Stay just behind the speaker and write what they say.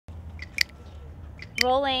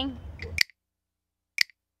Rolling.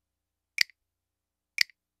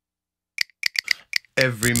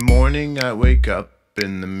 Every morning I wake up,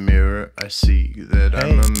 in the mirror I see that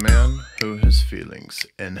I'm a man who has feelings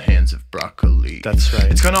and hands of broccoli. That's right.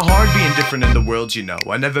 It's kinda hard being different in the world, you know.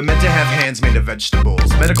 I never meant to have hands made of vegetables.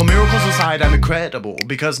 Medical miracles aside, I'm incredible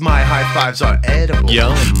because my high fives are edible.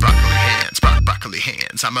 Yum. Broccoli hands, broccoli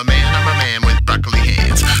hands. I'm a man with broccoli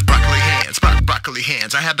hands. Broccoli hands, broccoli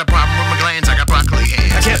hands. I had the problem with my glands, I got broccoli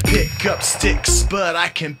hands. I can't pick up sticks, but I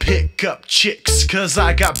can pick up chicks. Cause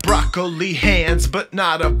I got broccoli hands, but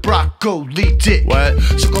not a broccoli dick. What?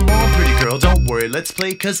 So come on, pretty girl, don't worry, let's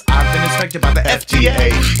play. Cause I've been inspected by the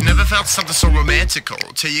FDA. Never felt something so romantical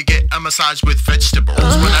till you get a massage with vegetables.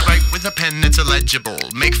 When I write with a pen, it's illegible.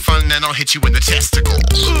 Make fun and I'll hit you with a testicle.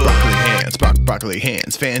 Broccoli hands, broccoli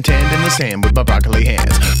hands. Fan tanned in the sand with my broccoli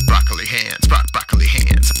hands. Broccoli hands, broccoli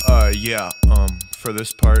hands. For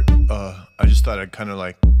this part, I just thought I'd kinda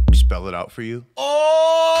like spell it out for you.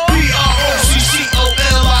 Oh!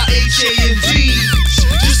 B-R-O-C-C-O-L-I-H-A-N-D.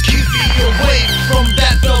 Just keep me away from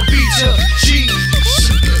that Velveeta cheese.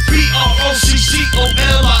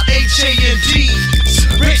 B-R-O-C-C-O-L-I-H-A-N-D.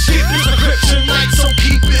 Red skip is a kryptonite, so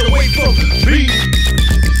keep it away from me.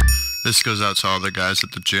 This goes out to all the guys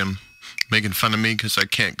at the gym, making fun of me because I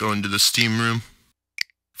can't go into the steam room.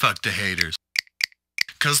 Fuck the haters.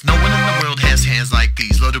 Cause no one in the world has hands like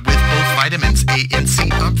these, loaded with both vitamins A and C.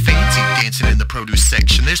 I'm fancy dancing in the produce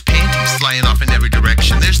section. There's panties flying off in every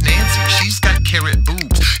direction. There's Nancy, she's got carrot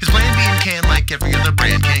boobs. His plan being canned like every other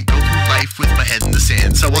brand. Can't go through life with my head in the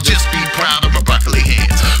sand, so I'll just be proud of my broccoli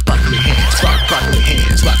hands. Broccoli hands, broccoli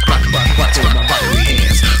hands, broccoli hands, broccoli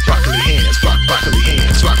hands, broccoli hands, broccoli hands, broccoli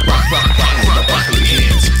hands, broccoli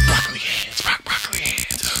hands, broccoli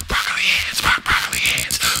hands, broccoli hands, broccoli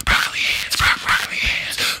hands, broccoli hands, broccoli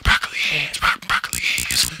hands, broccoli hands, broccoli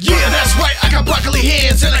hands. Yeah, that's right, I got broccoli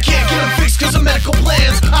hands, and I can't get them fixed cause of medical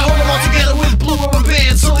plans. I hold them all together with blue rubber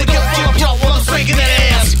bands, so they don't fall apart while I'm spanking that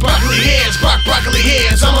ass. Broccoli hands, broccoli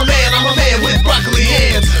hands. I'm a man with broccoli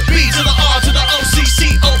hands. B to the R to the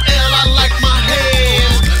O-C-C-O-L, I like my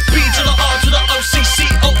hands. B to the R to the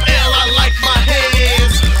O-C-C-O-L, I like my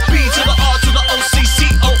hands. B to the R to the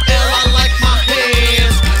O-C-C-O-L, I like my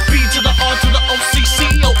hands. B to the R to the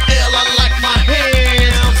O-C-C-O-L, I like my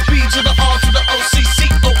hands. B to the R to the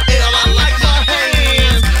O-C-C-O-L, I like my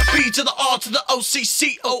hands. B to the R to the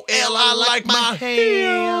O-C-C-O-L, I like my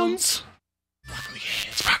hands. Broccoli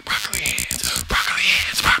hands, broccoli hands, broccoli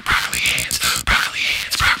hands, broccoli hands, broccoli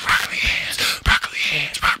hands, broccoli hands, broccoli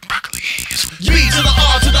hands, broccoli hands. B to the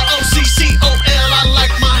R to the O-C-C-O-L, I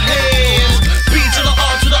like my hands. B to the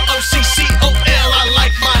R to the O-C-C-O-L, I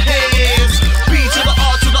like my hands. B to the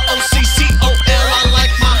R to the O-C-C-O-L, I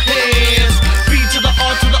like my hands. B to the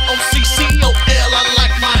R to the O-C-C-O-L, I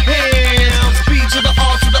like my hands. B to the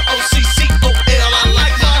R to the O-C-C-O-L, I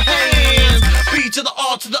like my hands. B to the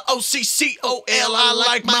R to the O-C-C-O-L, I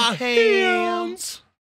like my hands.